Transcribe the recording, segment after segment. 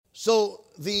So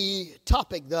the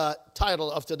topic, the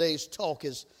title of today's talk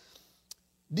is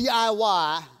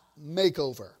DIY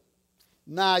Makeover.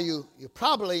 Now you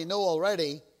probably know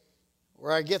already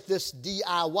where I get this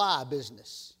DIY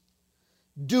business.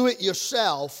 Do it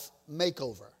yourself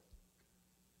makeover.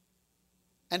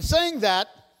 And saying that,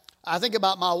 I think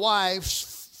about my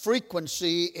wife's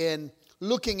frequency in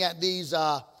looking at these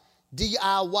DIY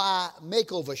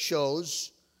makeover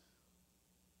shows,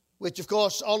 which of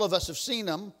course all of us have seen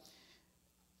them.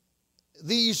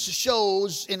 These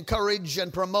shows encourage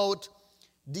and promote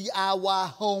DIY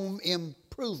home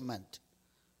improvement.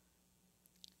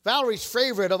 Valerie's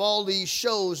favorite of all these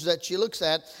shows that she looks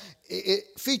at, it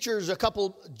features a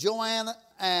couple, Joanne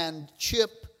and Chip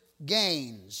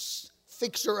Gaines,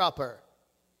 Fixer Upper.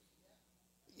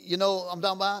 You know what I'm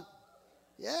talking about?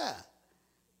 Yeah.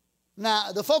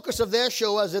 Now, the focus of their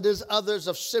show, as it is others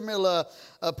of similar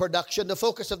production, the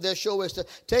focus of their show is to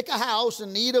take a house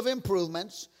in need of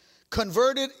improvements,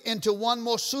 convert it into one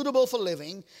more suitable for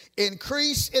living,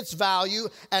 increase its value,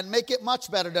 and make it much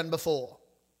better than before.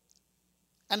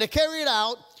 And to carry it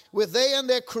out with they and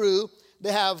their crew,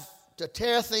 they have to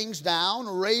tear things down,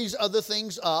 raise other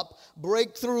things up,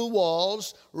 break through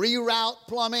walls, reroute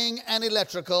plumbing and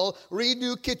electrical,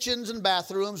 redo kitchens and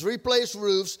bathrooms, replace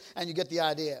roofs, and you get the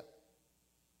idea.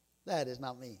 That is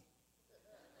not me.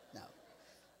 No.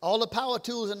 All the power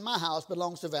tools in my house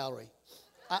belongs to Valerie.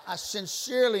 I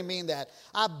sincerely mean that.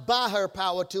 I buy her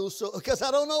power tools because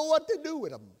I don't know what to do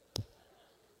with them.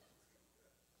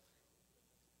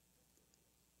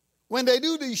 When they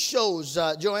do these shows,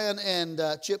 Joanne and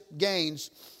Chip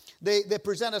Gaines, they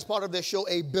present as part of their show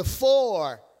a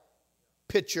before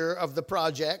picture of the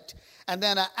project and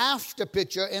then an after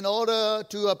picture in order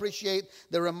to appreciate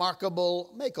the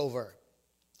remarkable makeover.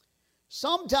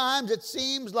 Sometimes it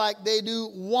seems like they do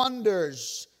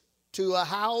wonders to a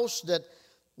house that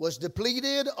was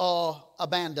depleted or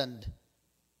abandoned.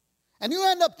 And you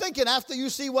end up thinking, after you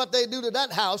see what they do to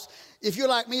that house, if you're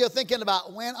like me, you're thinking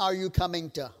about, when are you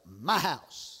coming to my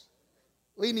house?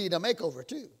 We need a makeover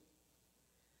too.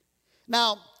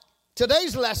 Now,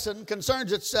 today's lesson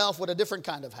concerns itself with a different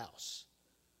kind of house.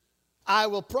 I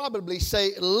will probably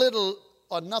say little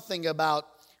or nothing about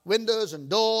windows and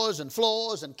doors and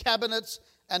floors and cabinets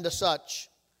and the such.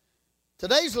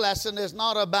 Today's lesson is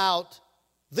not about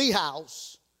the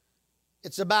house.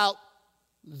 It's about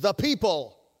the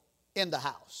people in the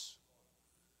house.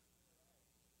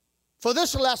 For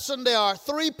this lesson, there are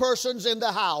three persons in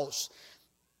the house.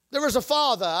 There is a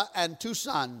father and two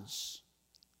sons.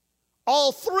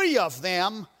 All three of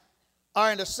them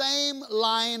are in the same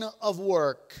line of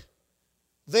work.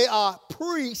 They are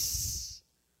priests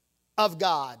of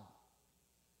God.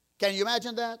 Can you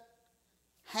imagine that?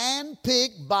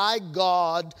 Handpicked by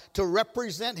God to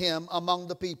represent Him among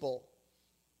the people.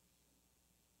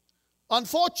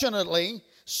 Unfortunately,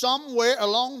 somewhere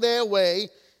along their way,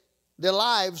 their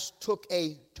lives took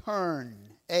a turn,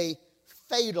 a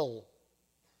fatal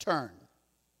turn.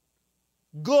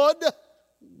 Good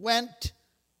went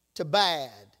to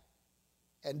bad,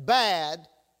 and bad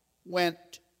went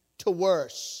to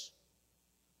worse.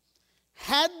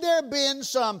 Had there been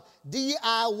some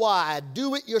DIY,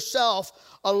 do it yourself,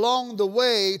 along the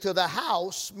way to the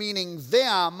house, meaning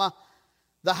them,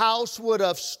 the house would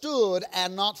have stood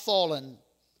and not fallen.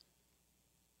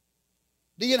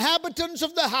 The inhabitants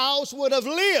of the house would have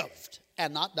lived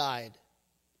and not died.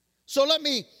 So let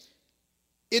me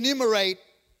enumerate,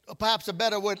 or perhaps a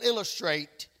better word,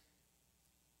 illustrate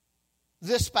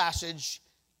this passage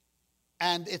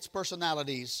and its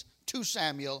personalities. 2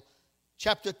 Samuel,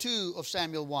 chapter 2 of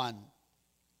Samuel 1.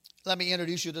 Let me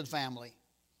introduce you to the family.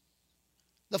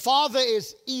 The father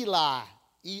is Eli,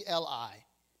 E-L-I.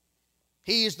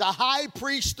 He is the high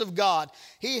priest of God.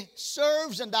 He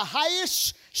serves in the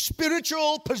highest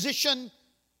spiritual position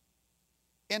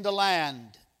in the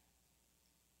land.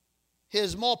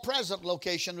 His more present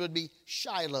location would be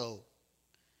Shiloh.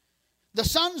 The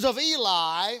sons of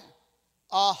Eli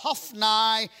are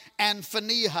Hophni and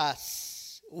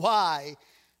Phinehas. Why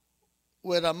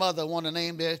would a mother want to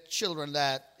name their children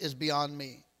that is beyond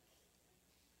me?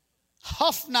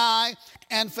 Hophni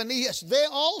and Phinehas, they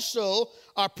also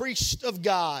are priests of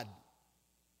God.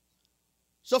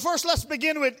 So first let's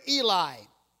begin with Eli.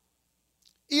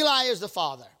 Eli is the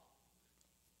father.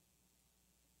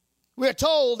 We're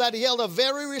told that he held a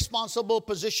very responsible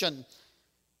position.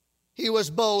 He was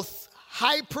both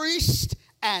high priest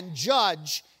and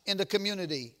judge in the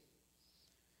community.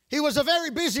 He was a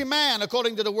very busy man,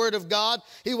 according to the word of God.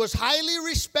 He was highly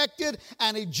respected,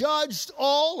 and he judged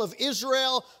all of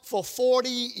Israel for 40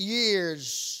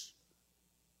 years.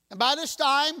 And by this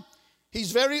time,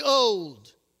 he's very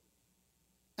old.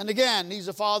 And again, he's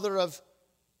the father of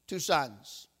 2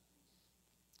 sons.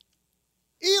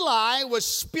 Eli was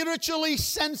spiritually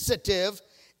sensitive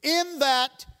in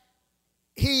that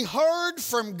he heard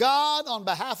from God on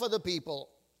behalf of the people.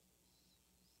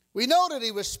 We know that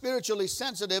he was spiritually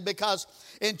sensitive because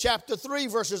in chapter 3,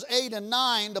 verses 8 and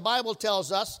 9, the Bible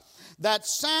tells us that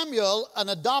Samuel, an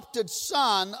adopted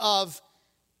son of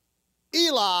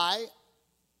Eli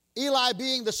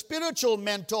being the spiritual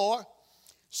mentor,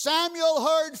 Samuel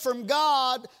heard from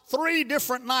God 3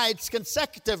 different nights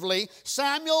consecutively.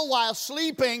 Samuel, while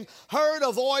sleeping, heard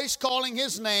a voice calling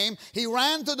his name. He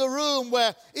ran to the room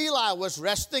where Eli was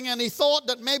resting, and he thought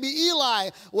that maybe Eli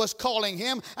was calling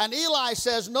him. And Eli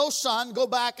says, "No, son, go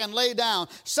back and lay down."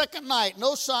 Second night,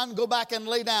 "No, son, go back and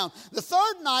lay down." The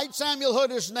third night, Samuel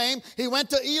heard his name. He went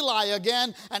to Eli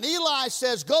again, and Eli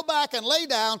says, "Go back and lay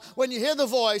down. When you hear the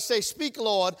voice, say, 'Speak,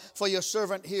 Lord, for your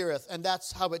servant heareth.'" And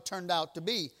that's how it turned out to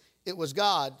be. It was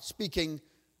God speaking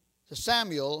to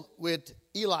Samuel with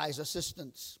Eli's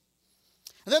assistance.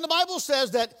 And then the Bible says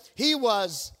that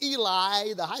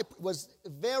Eli, was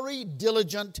very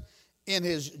diligent in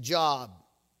his job.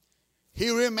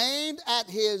 He remained at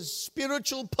his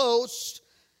spiritual post,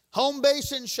 home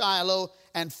base in Shiloh,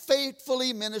 and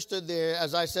faithfully ministered there,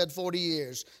 as I said, 40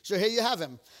 years. So here you have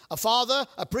him, a father,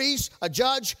 a priest, a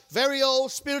judge, very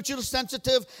old, spiritually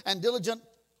sensitive, and diligent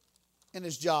in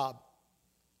his job.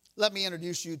 Let me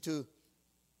introduce you to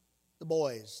the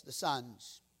boys, the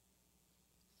sons.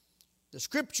 The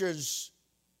Scriptures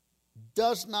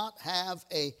does not have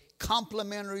a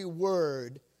complimentary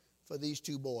word for these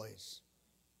 2 boys.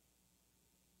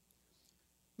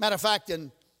 Matter of fact,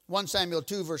 in 1 Samuel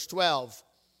 2, verse 12,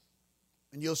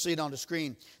 and you'll see it on the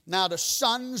screen. "Now the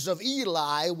sons of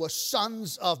Eli were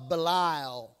sons of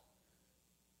Belial.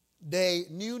 They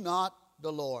knew not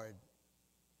the Lord."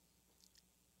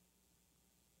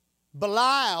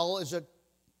 Belial is a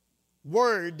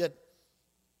word that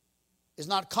is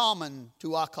not common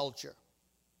to our culture,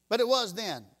 but it was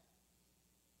then.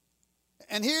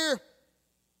 And here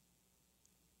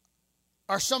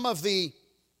are some of the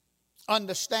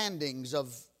understandings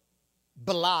of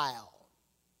Belial.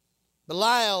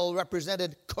 Belial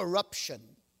represented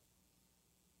corruption,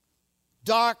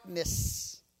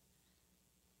 darkness.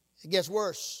 It gets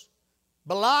worse.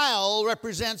 Belial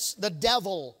represents the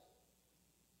devil,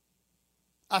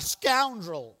 a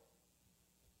scoundrel.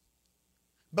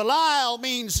 Belial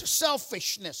means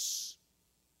selfishness.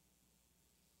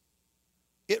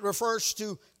 It refers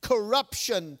to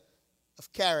corruption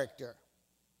of character.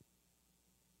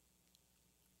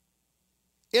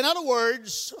 In other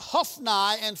words,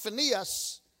 Hophni and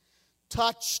Phinehas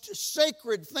touched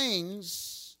sacred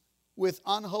things with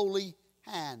unholy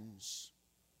hands.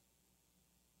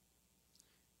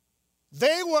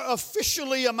 They were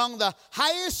officially among the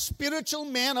highest spiritual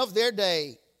men of their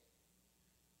day.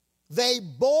 They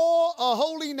bore a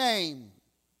holy name.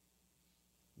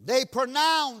 They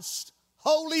pronounced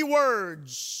holy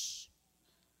words.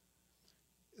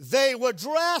 They were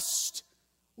dressed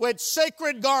with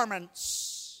sacred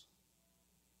garments.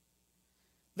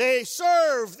 They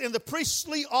served in the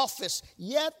priestly office,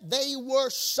 yet they were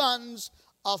sons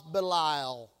of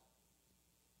Belial.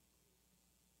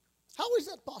 How is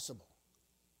that possible?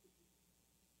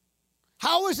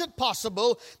 How is it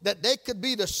possible that they could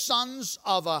be the sons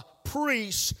of a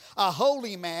priest, a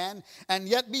holy man, and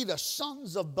yet be the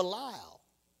sons of Belial?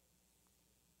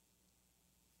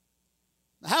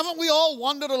 Haven't we all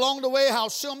wondered along the way how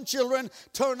some children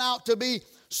turn out to be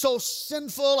so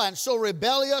sinful and so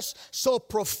rebellious, so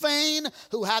profane,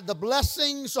 who had the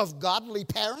blessings of godly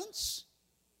parents?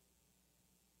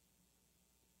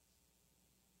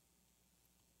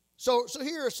 So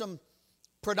here are some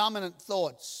predominant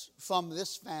thoughts from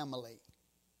this family.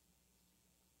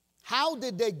 How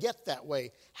did they get that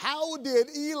way? How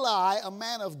did Eli, a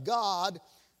man of God,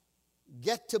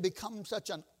 get to become such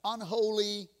an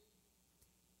unholy,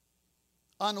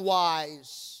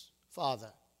 unwise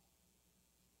father?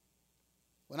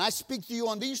 When I speak to you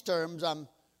on these terms, I'm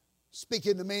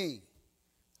speaking to me.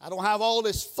 I don't have all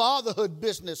this fatherhood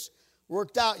business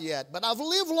worked out yet, but I've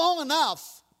lived long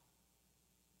enough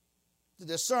to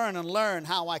discern and learn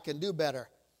how I can do better.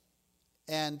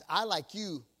 And I, like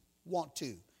you, want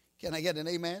to. Can I get an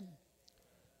amen?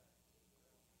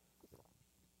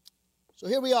 So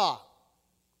here we are.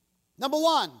 Number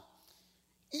one,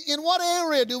 in what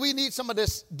area do we need some of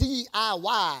this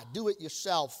DIY,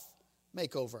 do-it-yourself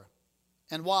makeover?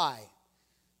 And why?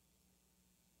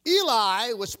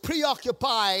 Eli was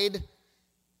preoccupied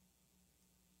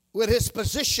with his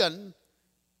position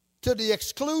to the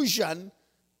exclusion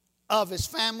of his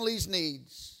family's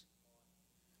needs.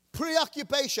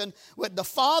 preoccupation with the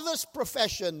father's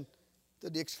profession to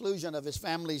the exclusion of his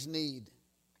family's need.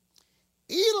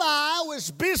 Eli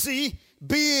was busy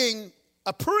being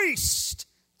a priest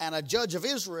and a judge of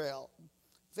Israel.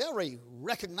 Very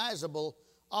recognizable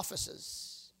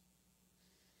offices.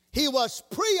 He was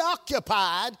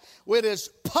preoccupied with his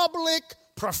public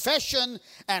profession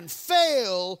and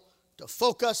failed to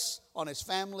focus on his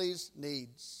family's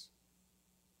needs.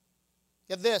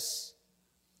 Get this.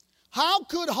 How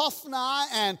could Hophni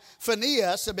and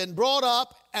Phinehas have been brought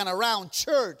up and around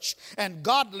church and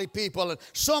godly people and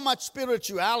so much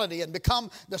spirituality and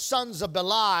become the sons of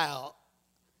Belial?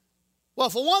 Well,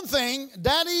 for one thing,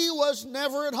 Daddy was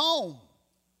never at home.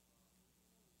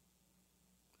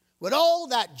 With all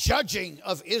that judging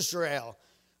of Israel,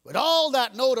 with all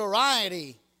that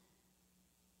notoriety,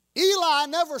 Eli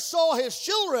never saw his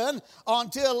children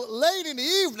until late in the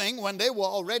evening when they were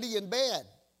already in bed.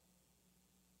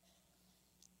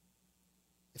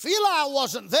 If Eli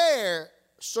wasn't there,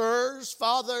 sirs,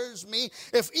 fathers, me,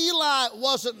 if Eli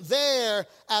wasn't there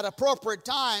at appropriate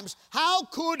times, how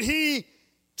could he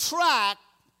track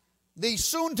the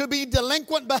soon-to-be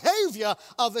delinquent behavior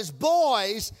of his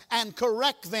boys and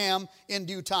correct them in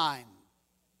due time?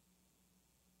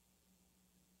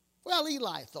 Well,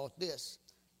 Eli thought this.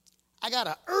 I got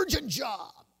an urgent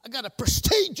job. I got a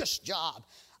prestigious job.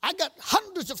 I got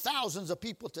hundreds of thousands of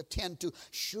people to tend to.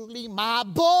 Surely my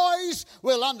boys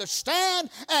will understand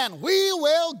and we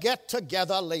will get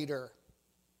together later.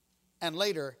 And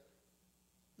later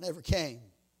never came.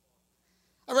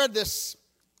 I read this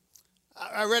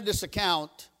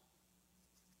account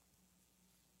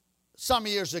some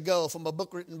years ago from a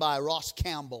book written by Ross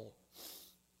Campbell.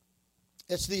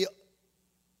 It's the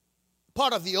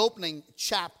part of the opening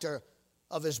chapter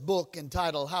of his book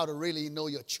entitled How to Really Know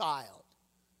Your Child.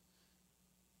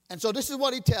 And so this is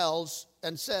what he tells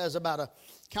and says about a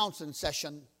counseling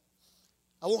session.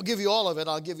 I won't give you all of it.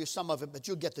 I'll give you some of it, but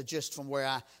you'll get the gist from where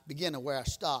I begin and where I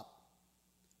stop.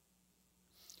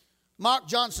 Mark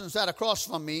Johnson sat across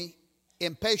from me,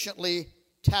 impatiently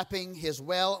tapping his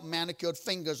well-manicured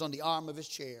fingers on the arm of his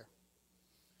chair.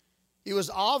 He was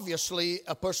obviously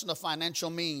a person of financial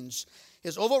means.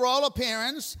 His overall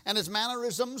appearance and his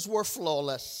mannerisms were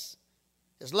flawless.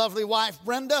 His lovely wife,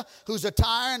 Brenda, whose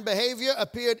attire and behavior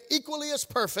appeared equally as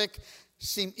perfect,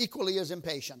 seemed equally as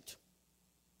impatient.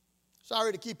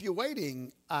 Sorry to keep you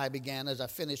waiting, I began as I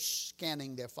finished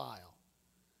scanning their file.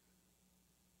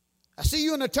 I see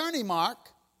you're an attorney, Mark.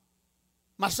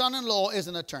 My son-in-law is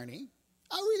an attorney.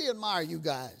 I really admire you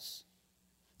guys.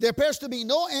 There appears to be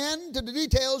no end to the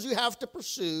details you have to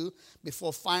pursue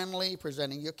before finally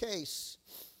presenting your case.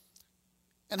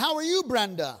 And how are you,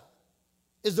 Brenda?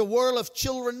 Is the world of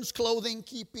children's clothing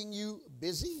keeping you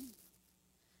busy?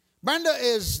 Brenda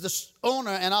is the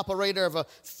owner and operator of a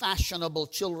fashionable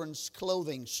children's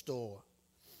clothing store.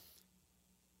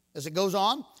 As it goes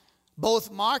on,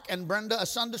 both Mark and Brenda are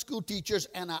Sunday school teachers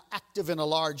and are active in a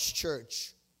large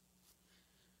church.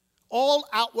 All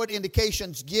outward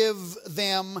indications give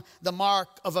them the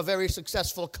mark of a very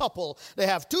successful couple. They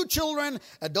have 2 children,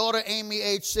 a daughter, Amy,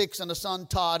 age 6, and a son,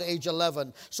 Todd, age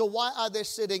 11. So why are they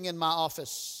sitting in my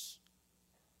office?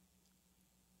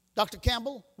 Dr.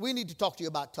 Campbell, we need to talk to you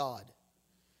about Todd.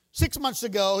 6 months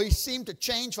ago, he seemed to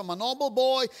change from a normal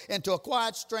boy into a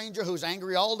quiet stranger who's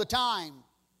angry all the time.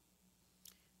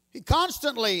 He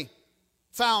constantly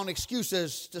found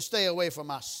excuses to stay away from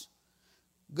us.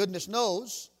 Goodness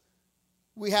knows,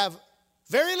 we have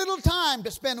very little time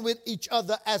to spend with each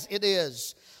other as it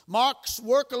is. Mark's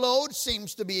workload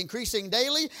seems to be increasing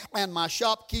daily, and my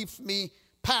shop keeps me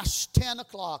past 10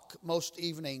 o'clock most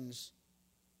evenings,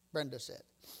 Brenda said.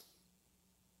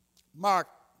 Mark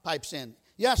pipes in.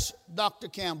 Yes, Dr.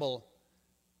 Campbell.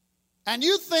 And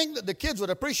you think that the kids would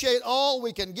appreciate all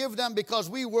we can give them because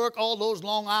we work all those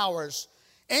long hours.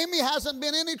 Amy hasn't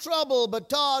been any trouble, but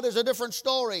Todd is a different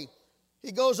story.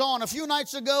 He goes on, a few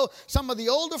nights ago, some of the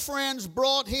older friends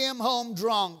brought him home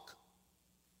drunk.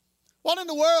 What in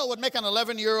the world would make an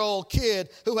 11-year-old kid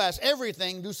who has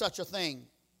everything do such a thing?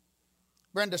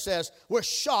 Brenda says, we're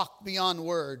shocked beyond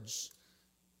words.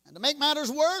 And to make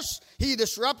matters worse, he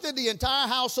disrupted the entire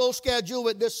household schedule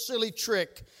with this silly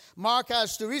trick. Mark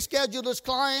has to reschedule his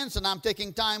clients, and I'm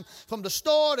taking time from the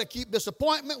store to keep this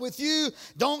appointment with you.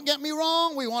 Don't get me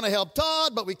wrong, we want to help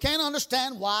Todd, but we can't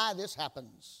understand why this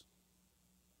happens.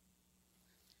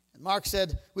 Mark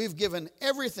said, we've given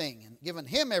everything and given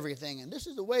him everything, and this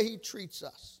is the way he treats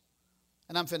us.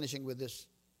 And I'm finishing with this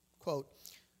quote.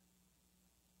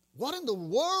 What in the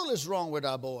world is wrong with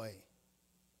our boy?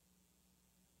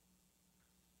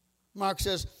 Mark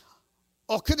says,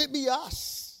 or could it be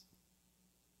us?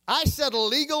 I settle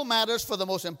legal matters for the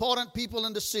most important people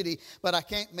in the city, but I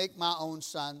can't make my own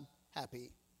son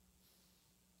happy.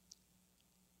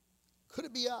 Could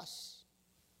it be us?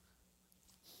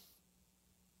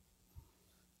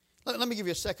 Let me give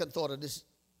you a second thought of this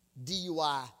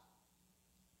DUI.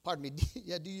 Pardon me,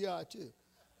 DUI too.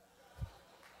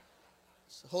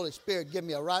 The Holy Spirit, give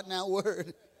me a right now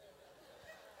word.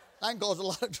 That can cause a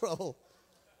lot of trouble.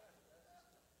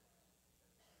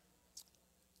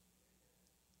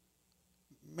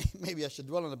 Maybe I should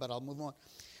dwell on it, but I'll move on.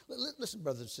 Listen,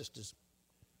 brothers and sisters.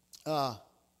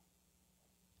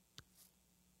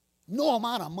 No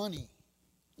amount of money,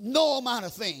 no amount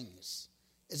of things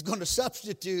is going to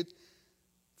substitute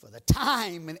for the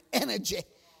time and energy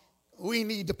we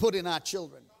need to put in our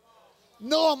children.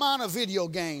 No amount of video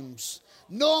games,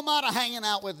 no amount of hanging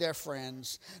out with their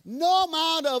friends, no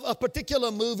amount of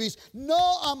particular movies,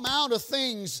 no amount of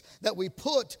things that we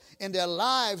put in their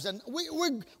lives. And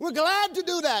we're glad to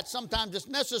do that. Sometimes it's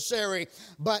necessary.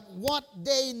 But what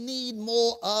they need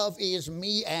more of is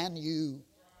me and you.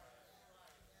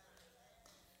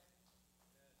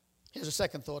 Here's a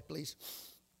second thought, please.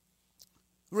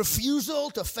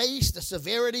 Refusal to face the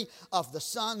severity of the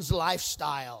son's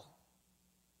lifestyle.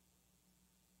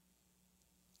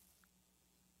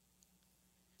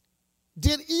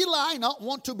 Did Eli not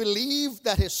want to believe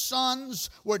that his sons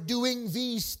were doing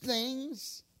these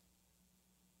things?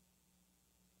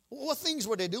 What things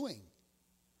were they doing?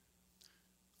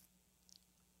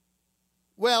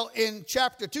 Well, in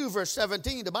chapter 2, verse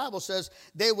 17, the Bible says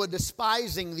they were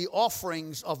despising the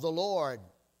offerings of the Lord.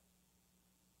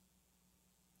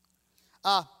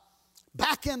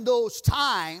 Back in those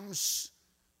times,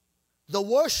 the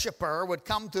worshiper would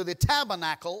come to the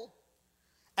tabernacle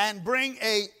and bring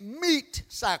a meat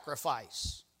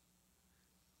sacrifice.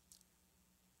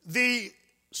 The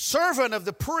servant of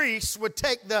the priest would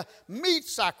take the meat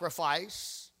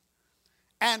sacrifice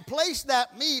and place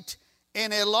that meat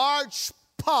in a large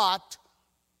pot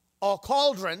or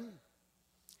cauldron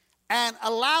and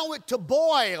allow it to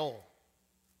boil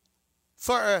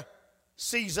for a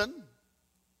season.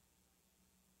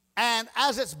 And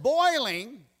as it's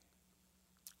boiling,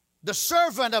 the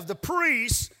servant of the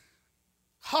priest,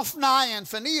 Hophni and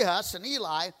Phinehas and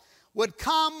Eli, would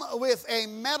come with a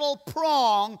metal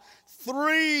prong,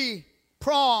 3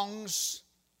 prongs,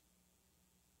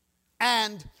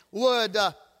 and would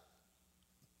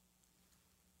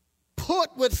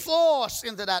put with force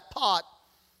into that pot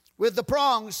with the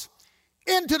prongs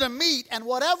into the meat, and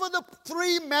whatever the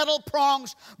 3 metal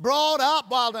prongs brought up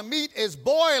while the meat is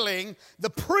boiling, the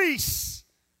priest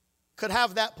could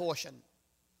have that portion.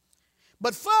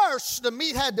 But first, the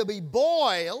meat had to be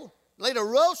boiled, later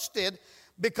roasted,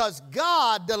 because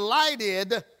God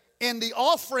delighted in the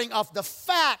offering of the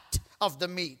fat of the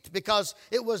meat, because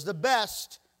it was the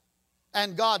best,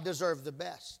 and God deserved the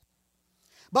best.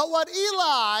 But what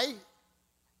Eli,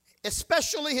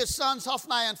 especially his sons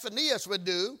Hophni and Phinehas, would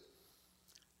do,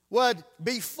 would,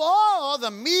 before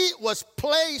the meat was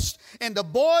placed in the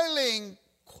boiling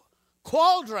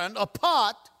cauldron or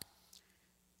pot,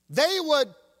 they would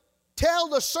tell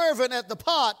the servant at the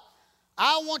pot,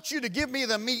 I want you to give me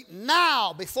the meat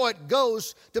now before it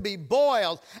goes to be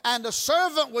boiled. And the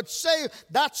servant would say,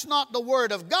 that's not the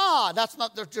word of God. That's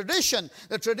not the tradition.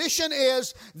 The tradition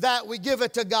is that we give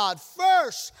it to God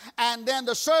first. And then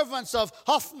the servants of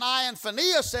Hophni and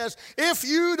Phinehas says, if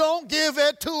you don't give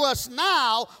it to us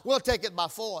now, we'll take it by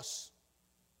force.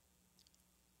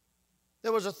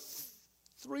 There was a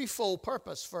threefold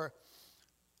purpose for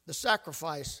the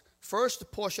sacrifice. First, the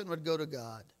portion would go to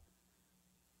God.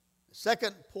 The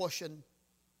second portion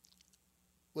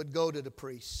would go to the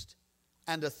priest.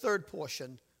 And the third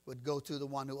portion would go to the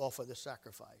one who offered the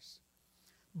sacrifice.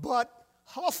 But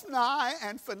Hophni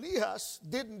and Phinehas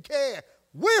didn't care.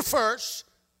 We're first,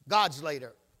 God's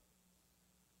later.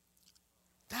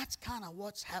 That's kind of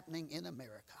what's happening in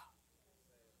America.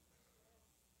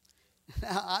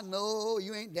 Now, I know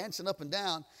you ain't dancing up and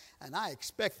down, and I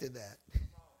expected that.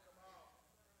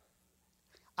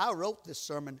 I wrote this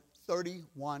sermon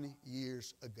 31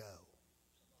 years ago.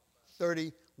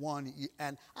 31 years.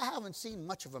 And I haven't seen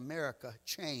much of America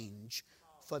change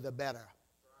for the better.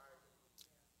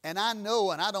 And I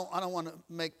know, and I don't want to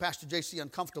make Pastor J.C.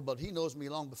 uncomfortable, but he knows me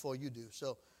long before you do.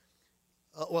 So,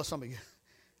 well, some of you.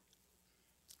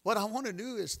 What I want to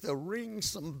do is to ring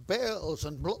some bells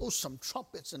and blow some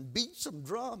trumpets and beat some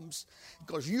drums,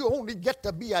 because you only get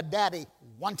to be a daddy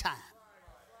one time.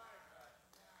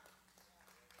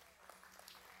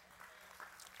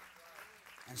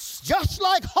 And just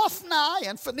like Hophni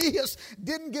and Phinehas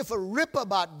didn't give a rip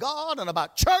about God and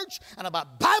about church and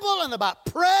about Bible and about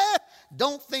prayer,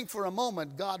 don't think for a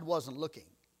moment God wasn't looking.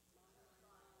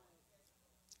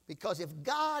 Because if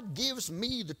God gives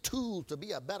me the tool to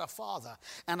be a better father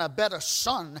and a better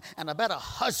son and a better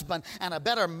husband and a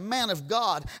better man of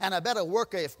God and a better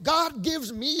worker, if God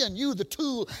gives me and you the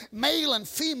tool, male and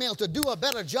female, to do a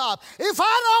better job, if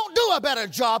I don't do a better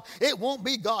job, it won't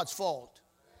be God's fault.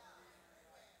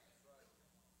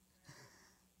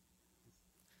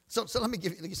 So let me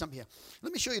give you something here.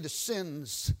 Let me show you the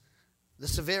sins, the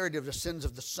severity of the sins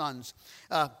of the sons.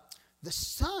 The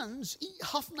sons,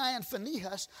 Hophni and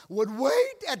Phinehas, would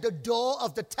wait at the door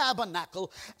of the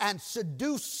tabernacle and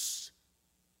seduce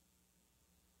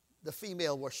the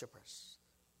female worshipers.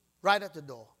 Right at the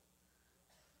door.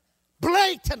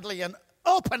 Blatantly and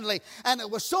openly. And it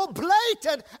was so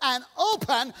blatant and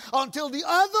open until the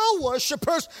other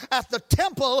worshipers at the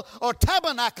temple, or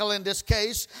tabernacle in this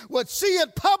case, would see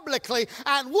it publicly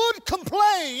and would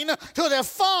complain to their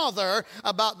father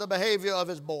about the behavior of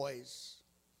his boys.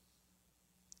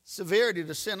 Severity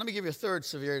of sin. Let me give you a third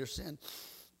severity of sin.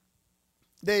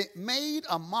 They made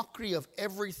a mockery of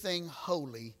everything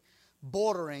holy,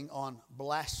 bordering on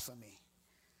blasphemy.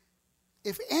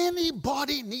 If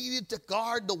anybody needed to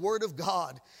guard the word of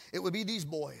God, it would be these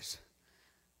boys.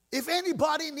 If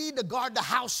anybody needed to guard the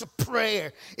house of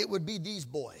prayer, it would be these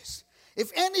boys. If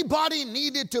anybody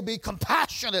needed to be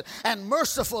compassionate and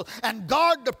merciful and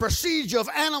guard the procedure of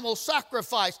animal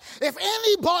sacrifice, if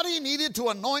anybody needed to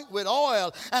anoint with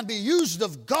oil and be used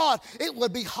of God, it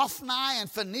would be Hophni and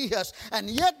Phinehas. And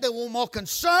yet they were more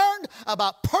concerned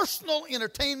about personal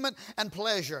entertainment and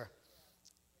pleasure.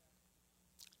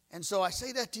 And so I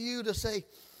say that to you to say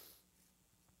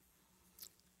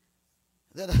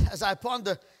that as I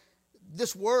ponder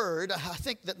this word, I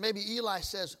think that maybe Eli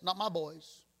says, not my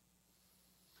boys.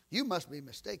 You must be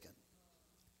mistaken.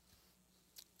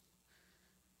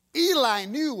 Eli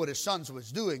knew what his sons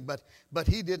was doing, but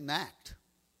he didn't act.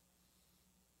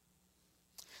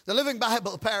 The Living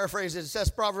Bible paraphrases, it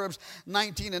says, Proverbs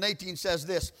 19:18 says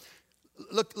this.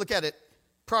 Look at it.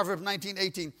 Proverbs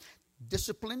 19:18.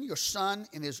 Discipline your son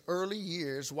in his early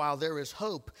years while there is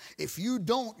hope. If you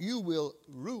don't, you will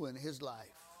ruin his life.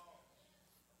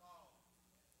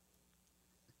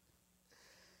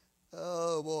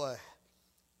 Oh, boy.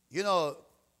 You know,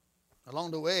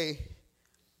 along the way,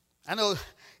 I know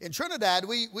in Trinidad,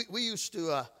 we used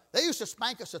to, they used to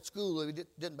spank us at school if we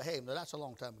didn't behave. Now, that's a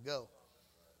long time ago.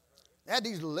 They had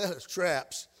these little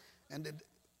traps and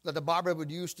that the barber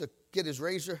would use to get his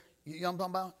razor. You know what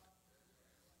I'm talking about?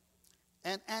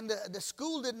 And the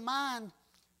school didn't mind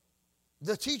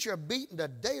the teacher beating the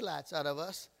daylights out of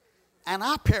us, and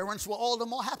our parents were all the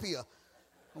more happier.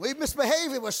 When we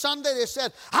misbehaved, it was Sunday, they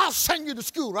said, I'll send you to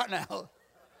school right now.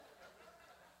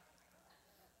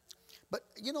 But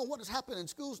you know what has happened in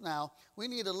schools now? We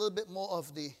need a little bit more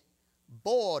of the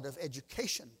board of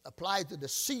education applied to the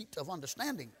seat of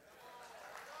understanding.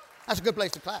 That's a good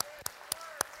place to clap.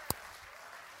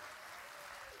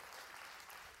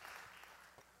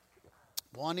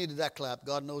 Boy, I needed that clap.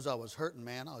 God knows I was hurting,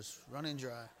 man. I was running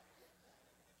dry.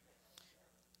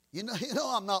 You know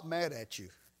I'm not mad at you.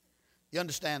 You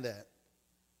understand that?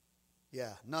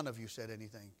 Yeah, none of you said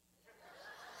anything.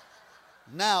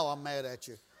 Now I'm mad at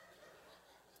you.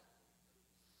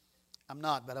 I'm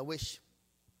not, but I wish,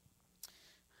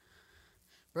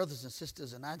 brothers and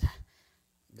sisters, and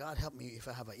God help me if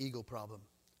I have an ego problem.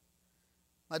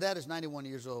 My dad is 91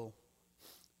 years old.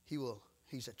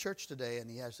 He's at church today, and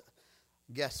he has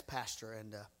a guest pastor,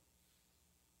 and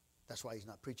that's why he's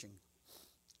not preaching.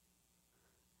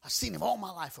 I've seen him all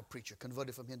my life, a preacher,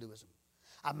 converted from Hinduism.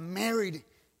 I married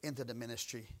into the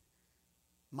ministry,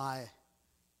 my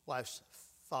wife's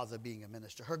father being a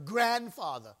minister. Her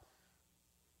grandfather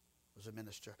was a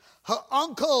minister. Her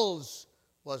uncles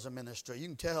was a minister. You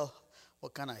can tell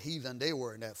what kind of heathen they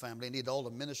were in that family. They needed all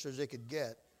the ministers they could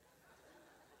get.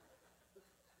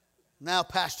 Now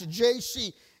Pastor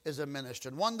J.C. is a minister.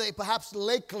 And one day perhaps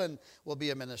Lakeland will be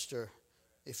a minister.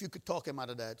 If you could talk him out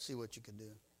of that, see what you can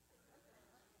do.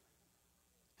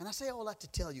 And I say all that to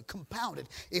tell you, compounded,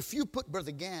 if you put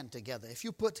Brother Gann together, if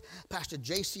you put Pastor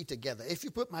J.C. together, if you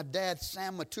put my dad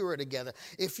Sam Matura together,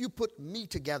 if you put me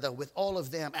together with all of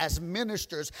them as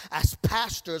ministers, as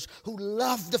pastors who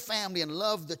love the family and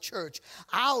love the church,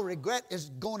 our regret is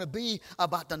going to be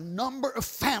about the number of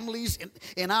families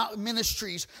in our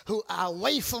ministries who are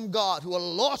away from God, who are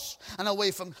lost and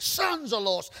away from, sons are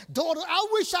lost, daughters. I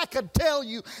wish I could tell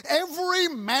you every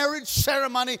marriage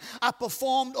ceremony I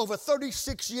performed over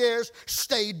 36 years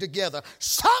stayed together.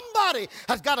 Somebody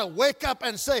has got to wake up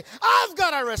and say, I've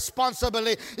got a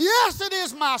responsibility. Yes, it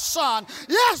is my son.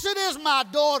 Yes, it is my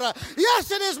daughter.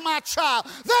 Yes, it is my child.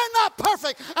 They're not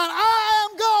perfect, and I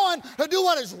am going to do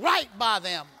what is right by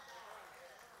them.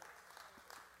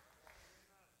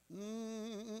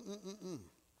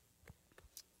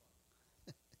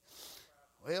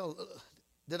 Well,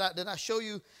 did I show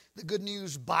you the Good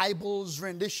News Bible's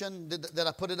rendition? Did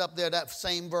I put it up there, that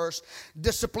same verse?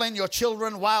 Discipline your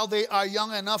children while they are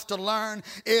young enough to learn.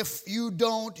 If you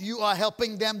don't, you are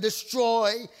helping them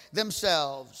destroy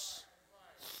themselves.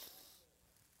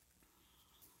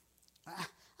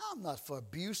 I'm not for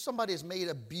abuse. Somebody has made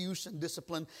abuse and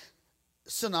discipline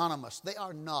synonymous. They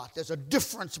are not. There's a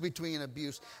difference between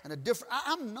abuse and a different.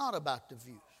 I'm not about the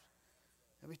abuse.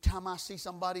 Every time I see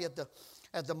somebody at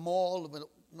the mall,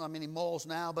 not many malls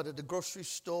now, but at the grocery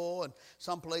store and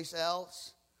someplace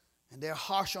else, and they're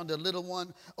harsh on the little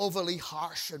one, overly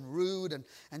harsh and rude,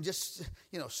 and just,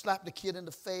 slap the kid in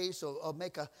the face or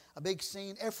make a big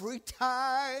scene. Every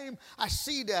time I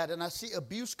see that and I see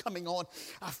abuse coming on,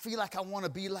 I feel like I want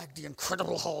to be like the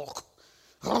Incredible Hulk.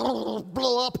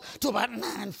 Blow up to about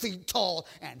 9 feet tall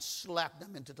and slap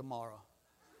them into tomorrow.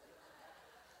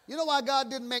 You know why God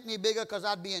didn't make me bigger? Because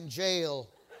I'd be in jail.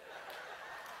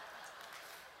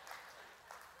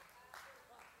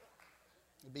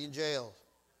 I'd be in jail.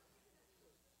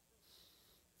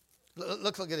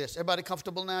 Look at this. Everybody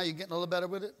comfortable now? You getting a little better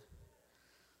with it?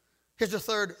 Here's the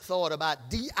third thought about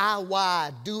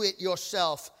DIY, do it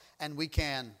yourself, and we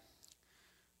can.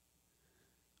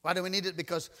 Why do we need it?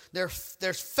 Because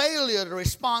there's failure to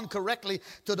respond correctly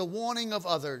to the warning of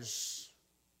others.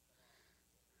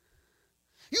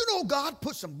 You know, God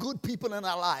put some good people in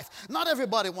our life. Not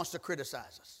everybody wants to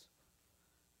criticize us.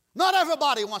 Not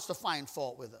everybody wants to find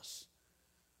fault with us.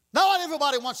 Not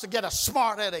everybody wants to get a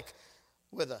smart aleck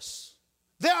with us.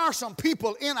 There are some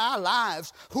people in our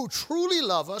lives who truly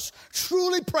love us,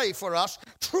 truly pray for us,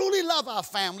 truly love our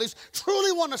families,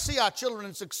 truly want to see our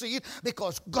children succeed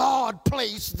because God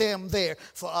placed them there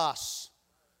for us.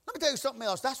 Let me tell you something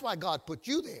else. That's why God put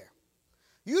you there.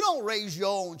 You don't raise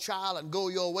your own child and go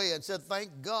your way and say, thank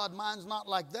God mine's not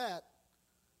like that.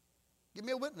 Give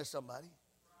me a witness, somebody.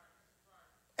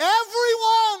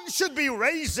 Everyone should be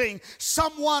raising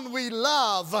someone we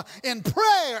love in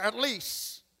prayer at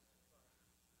least.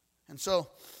 And so,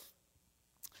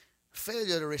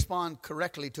 failure to respond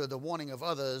correctly to the warning of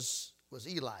others was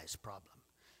Eli's problem.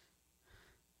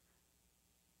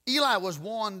 Eli was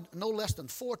warned no less than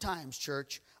 4 times,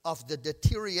 church, of the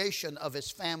deterioration of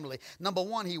his family. Number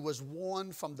 1, he was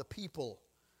warned from the people.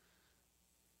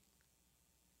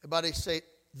 Everybody say,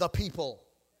 the people.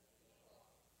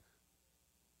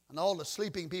 And all the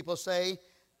sleeping people say,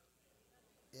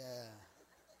 yeah,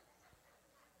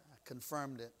 I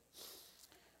confirmed it.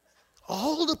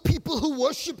 All the people who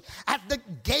worship at the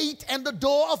gate and the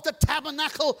door of the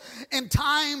tabernacle in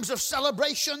times of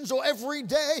celebrations or every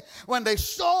day, when they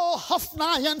saw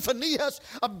Hophni and Phinehas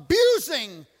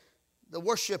abusing the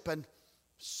worship and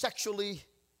sexually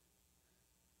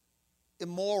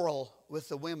immoral with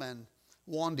the women,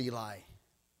 warned Eli.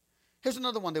 Here's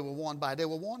another one they were warned by. They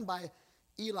were warned by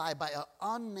Eli by an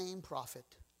unnamed prophet.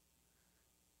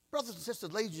 Brothers and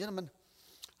sisters, ladies and gentlemen,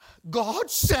 God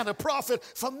sent a prophet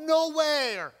from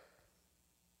nowhere.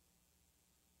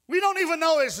 We don't even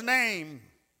know his name.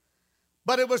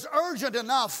 But it was urgent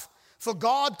enough for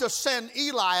God to send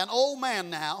Eli, an old man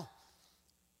now,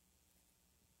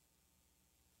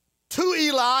 to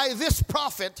Eli, this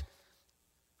prophet,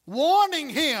 warning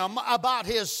him about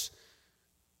his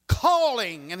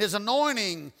calling and his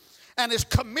anointing and his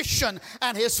commission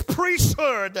and his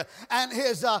priesthood and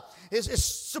his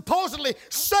supposedly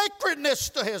sacredness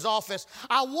to his office.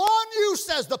 I warn you,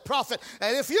 says the prophet,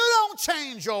 that if you don't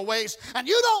change your ways and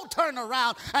you don't turn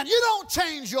around and you don't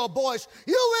change your voice,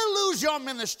 you will lose your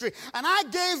ministry. And I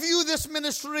gave you this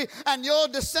ministry and your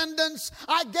descendants.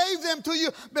 I gave them to you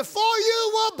before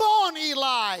you were born,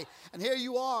 Eli. And here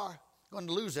you are going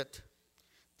to lose it.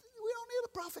 We don't need a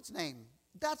prophet's name.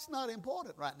 That's not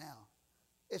important right now.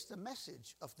 It's the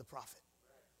message of the prophet.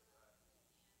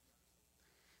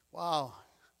 Wow.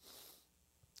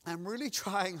 I'm really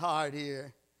trying hard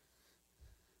here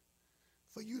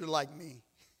for you to like me.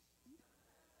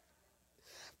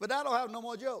 But I don't have no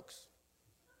more jokes.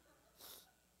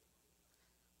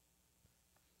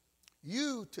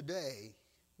 You today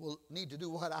will need to do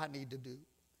what I need to do.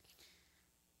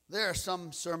 There are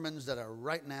some sermons that are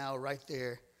right now, right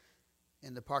there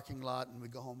in the parking lot, and we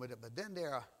go home with it. But then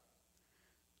there are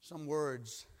some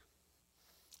words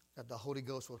that the Holy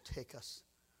Ghost will take us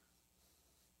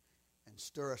and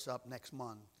stir us up next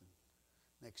month.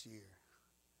 next year.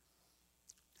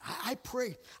 I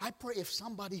pray if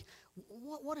somebody,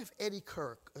 what if Eddie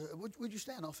Kirk, would you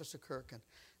stand, Officer Kirk? And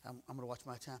I'm going to watch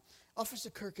my time. Officer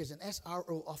Kirk is an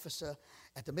SRO officer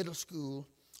at the middle school,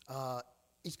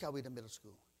 East Coweta Middle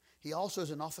School. He also is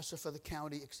an officer for the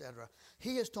county, etc.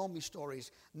 He has told me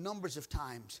stories numbers of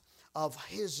times of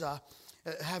his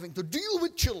having to deal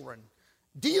with children,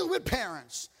 deal with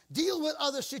parents, deal with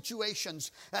other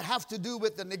situations that have to do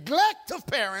with the neglect of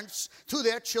parents to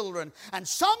their children. And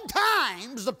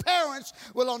sometimes the parents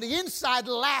will on the inside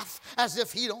laugh as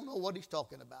if he don't know what he's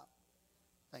talking about.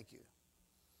 Thank you.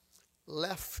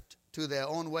 Left to their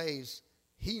own ways,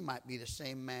 he might be the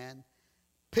same man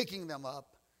picking them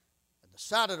up at the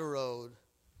side of the road,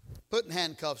 putting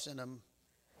handcuffs in them,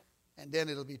 and then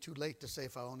it'll be too late to say,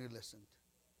 if I only listened.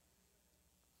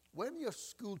 When your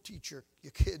school teacher,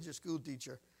 your kids, your school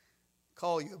teacher,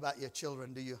 call you about your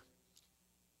children, do you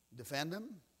defend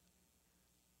them?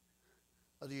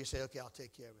 Or do you say, okay, I'll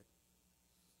take care of it?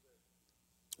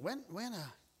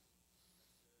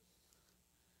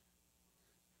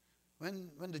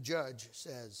 When the judge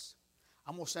says,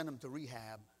 I'm going to send them to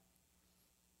rehab,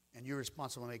 and you're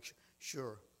responsible to make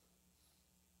sure,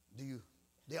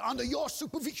 they're under your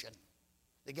supervision.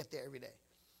 They get there every day.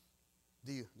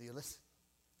 Do you listen?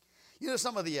 You know,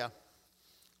 some of the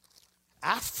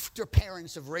after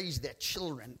parents have raised their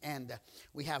children and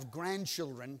we have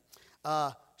grandchildren,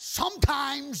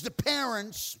 sometimes the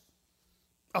parents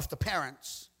of the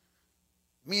parents,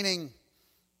 meaning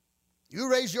you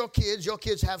raise your kids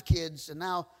have kids, and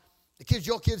now the kids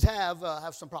your kids have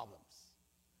some problems.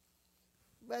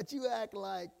 But you act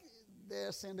like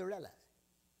they're Cinderella.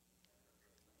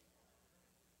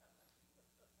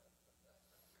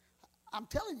 I'm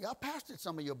telling you, I pastored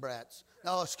some of your brats.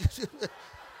 No, excuse me.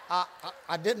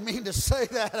 I didn't mean to say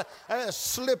that. I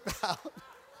just slipped out.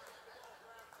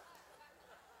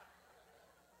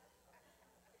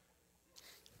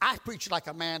 I preach like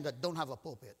a man that don't have a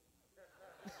pulpit.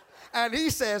 And he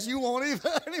says, you won't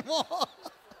even anymore.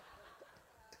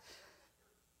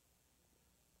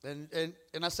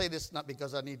 And I say this not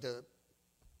because I need to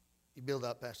build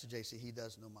up Pastor JC. He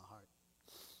does know my heart.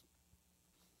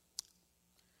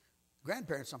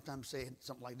 Grandparents sometimes say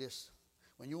something like this.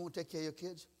 When you won't take care of your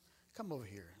kids, come over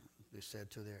here, they said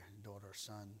to their daughter or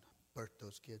son, birthed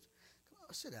those kids. Come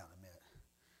on, sit down a minute.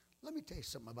 Let me tell you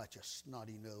something about your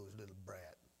snotty-nosed little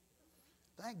brat.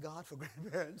 Thank God for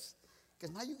grandparents,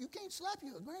 because now you can't slap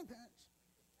your grandparents.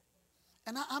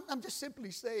 And I'm just simply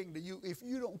saying to you, if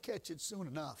you don't catch it soon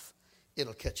enough,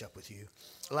 it'll catch up with you.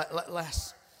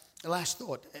 Last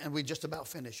thought, and we just about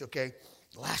finished, okay?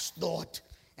 Last thought,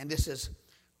 and this is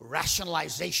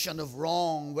rationalization of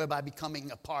wrong, whereby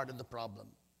becoming a part of the problem.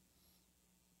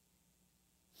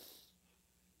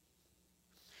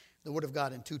 The Word of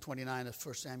God in 2:29 of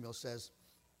 1 Samuel says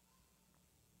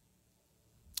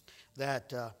that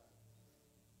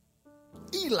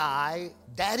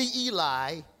Daddy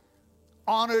Eli,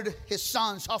 honored his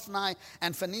sons Hophni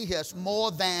and Phinehas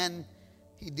more than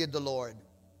he did the Lord.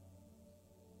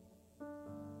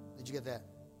 Did you get that?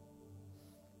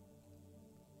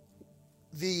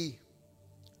 The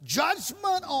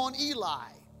judgment on Eli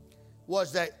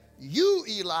was that you,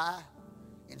 Eli,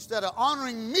 instead of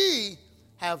honoring me,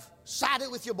 have sided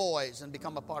with your boys and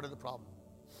become a part of the problem.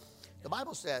 The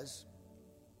Bible says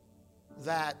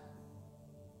that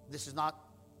this is not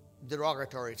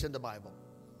derogatory, it's in the Bible.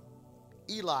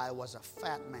 Eli was a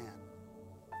fat man.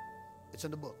 It's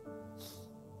in the book.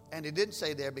 And it didn't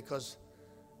say there because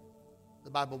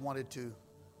the Bible wanted to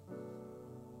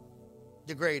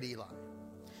degrade Eli.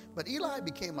 But Eli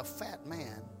became a fat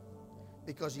man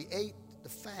because he ate the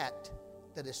fat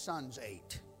that his sons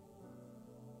ate.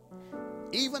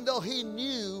 Even though he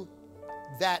knew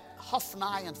that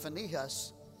Hophni and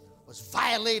Phinehas was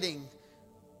violating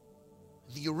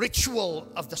the ritual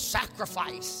of the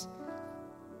sacrifice,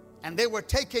 and they were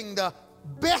taking the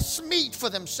best meat for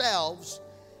themselves,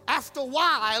 after a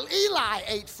while Eli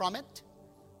ate from it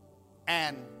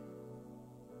and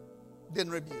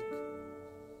didn't rebuke.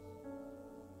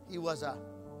 He was a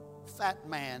fat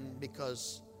man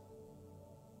because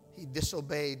he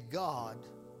disobeyed God,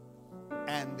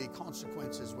 and the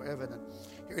consequences were evident.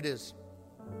 Here it is.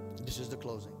 This is the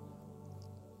closing.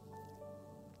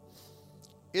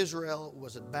 Israel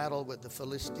was at battle with the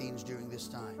Philistines during this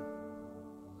time.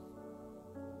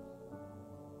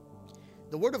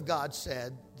 The Word of God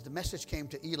said, the message came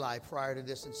to Eli prior to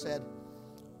this and said,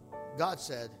 God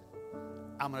said,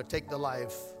 I'm going to take the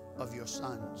life of your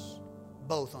sons,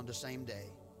 both on the same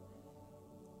day.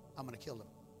 I'm going to kill them.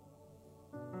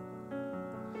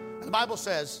 And the Bible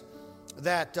says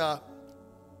that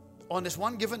on this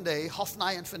one given day,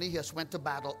 Hophni and Phinehas went to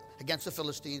battle against the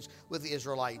Philistines with the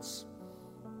Israelites.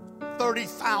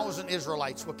 30,000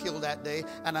 Israelites were killed that day,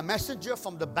 and a messenger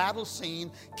from the battle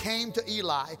scene came to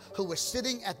Eli, who was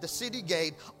sitting at the city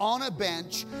gate on a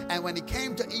bench. And when he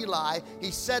came to Eli,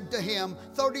 he said to him,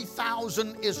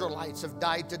 30,000 Israelites have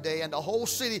died today, and the whole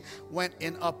city went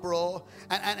in uproar.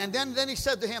 And then he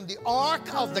said to him, the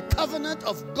ark of the covenant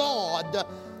of God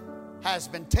has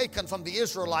been taken from the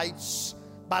Israelites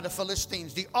by the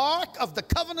Philistines. The ark of the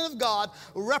covenant of God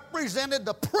represented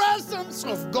the presence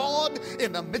of God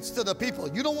in the midst of the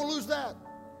people. You don't want to lose that.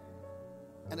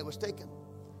 And it was taken.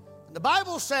 And the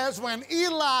Bible says when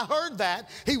Eli heard that,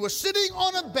 he was sitting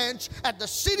on a bench at the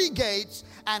city gates,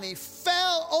 and he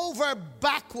fell over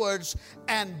backwards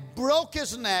and broke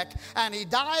his neck, and he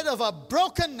died of a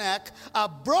broken neck, a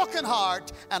broken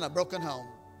heart, and a broken home.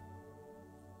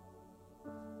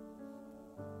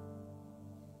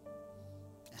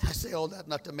 I say all that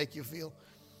not to make you feel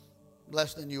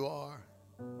less than you are,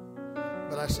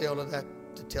 but I say all of that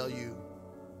to tell you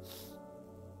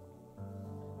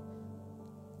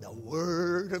the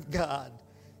Word of God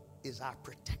is our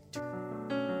protector.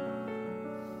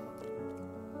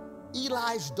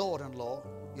 Eli's daughter-in-law,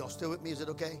 y'all still with me? Is it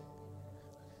okay?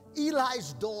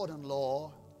 Eli's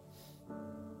daughter-in-law,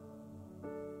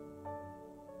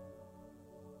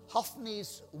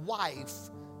 Hophni's wife,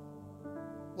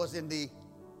 was in the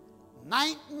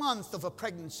 9th month of a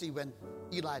pregnancy when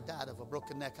Eli died of a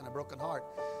broken neck and a broken heart.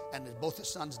 And both his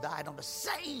sons died on the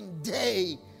same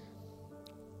day.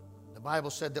 The Bible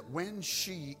said that when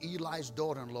she, Eli's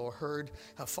daughter-in-law, heard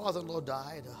her father-in-law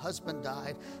died, her husband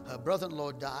died, her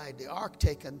brother-in-law died, the ark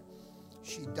taken,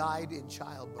 she died in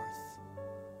childbirth.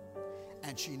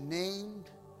 And she named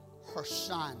her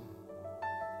son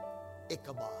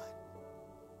Ichabod.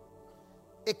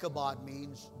 Ichabod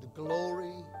means the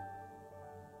glory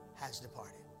has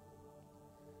departed.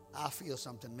 I feel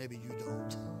something, maybe you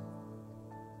don't.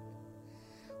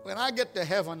 When I get to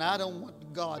heaven, I don't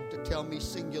want God to tell me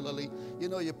singularly, you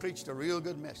know, you preached a real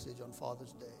good message on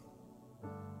Father's Day.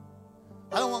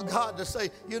 I don't want God to say,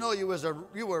 you know, you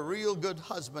were a real good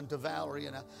husband to Valerie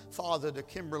and a father to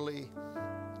Kimberly,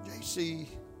 JC,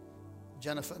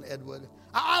 Jennifer, and Edward.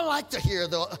 I like to hear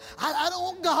though. I don't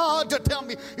want God to tell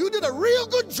me, you did a real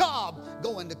good job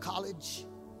going to college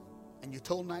and you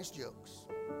told nice jokes.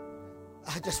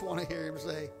 I just want to hear him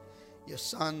say, your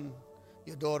son,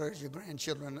 your daughters, your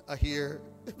grandchildren are here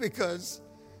because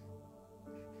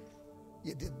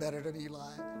you did better than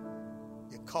Eli.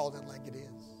 You called it like it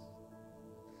is.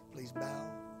 Please bow.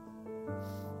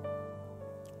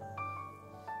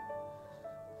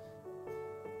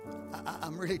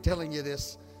 I'm really telling you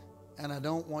this, and I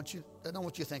don't want you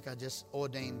to think I just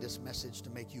ordained this message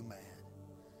to make you mad.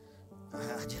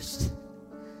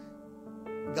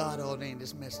 God ordained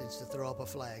this message to throw up a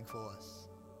flag for us.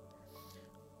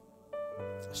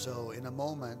 So in a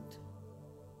moment,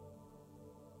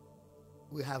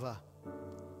 we have a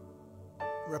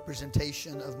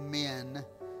representation of men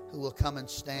who will come and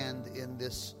stand in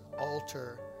this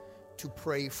altar to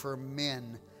pray for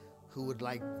men who would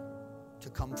like to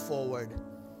come forward.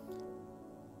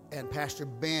 And Pastor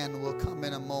Ben will come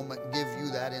in a moment and give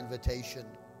you that invitation.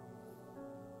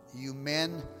 You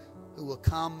men who will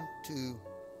come to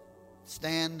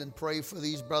stand and pray for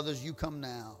these brothers, you come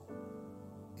now,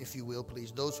 if you will,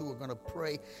 please. Those who are going to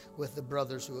pray with the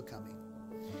brothers who are coming.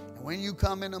 And when you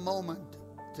come in a moment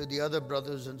to the other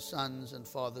brothers and sons and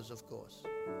fathers, of course,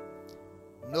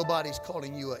 nobody's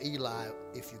calling you a Eli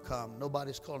if you come.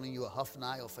 Nobody's calling you a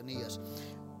Hophni or Phinehas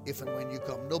if and when you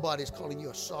come. Nobody's calling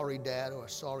you a sorry dad or a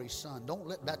sorry son. Don't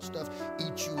let that stuff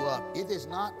eat you up. It is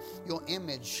not your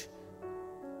image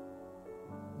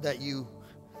that you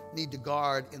need to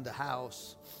guard in the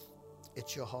house.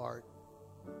 It's your heart.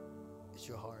 It's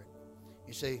your heart.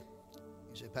 You say,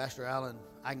 Pastor Allen,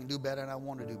 I can do better and I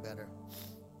want to do better.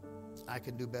 I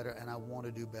can do better and I want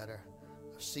to do better.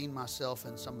 I've seen myself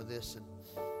in some of this, and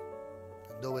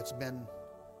though it's been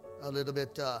a little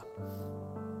bit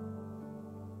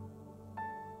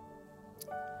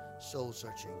soul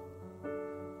searching,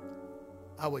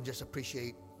 I would just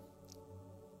appreciate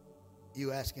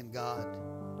you asking God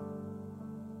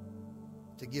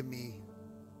to give me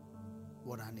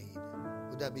what I need.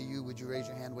 Would that be you? Would you raise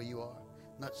your hand where you are?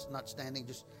 Not standing,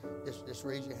 just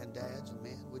raise your hand, dads and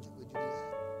men. Would you do that?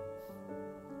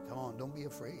 Come on, don't be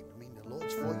afraid. I mean, the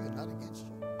Lord's for you, not against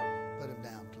you. Put him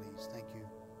down, please. Thank you.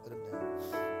 Put him down.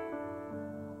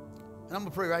 And I'm going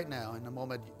to pray right now in the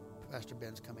moment Pastor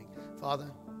Ben's coming.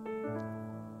 Father,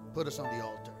 put us on the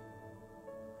altar.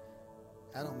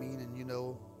 I don't mean, and you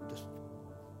know, just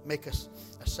make us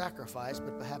a sacrifice,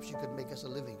 but perhaps you could make us a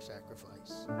living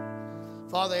sacrifice.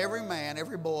 Father, every man,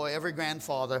 every boy, every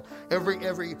grandfather, every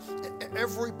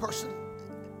person,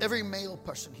 every male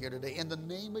person here today, in the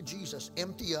name of Jesus,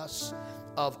 empty us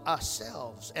of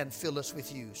ourselves and fill us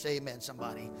with you. Say amen,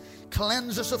 somebody.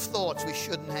 Cleanse us of thoughts we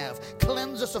shouldn't have.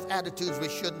 Cleanse us of attitudes we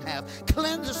shouldn't have.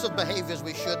 Cleanse us of behaviors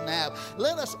we shouldn't have.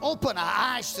 Let us open our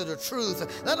eyes to the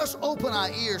truth. Let us open our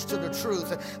ears to the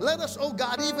truth. Let us, oh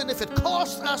God, even if it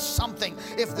costs us something,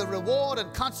 if the reward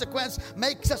and consequence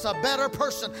makes us a better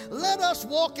person, let us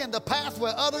walk in the path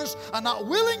where others are not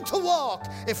willing to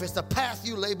walk, if it's the path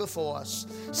you lay before us.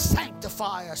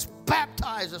 Sanctify us,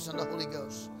 baptize us in the Holy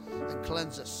Ghost, and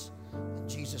cleanse us in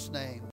Jesus' name.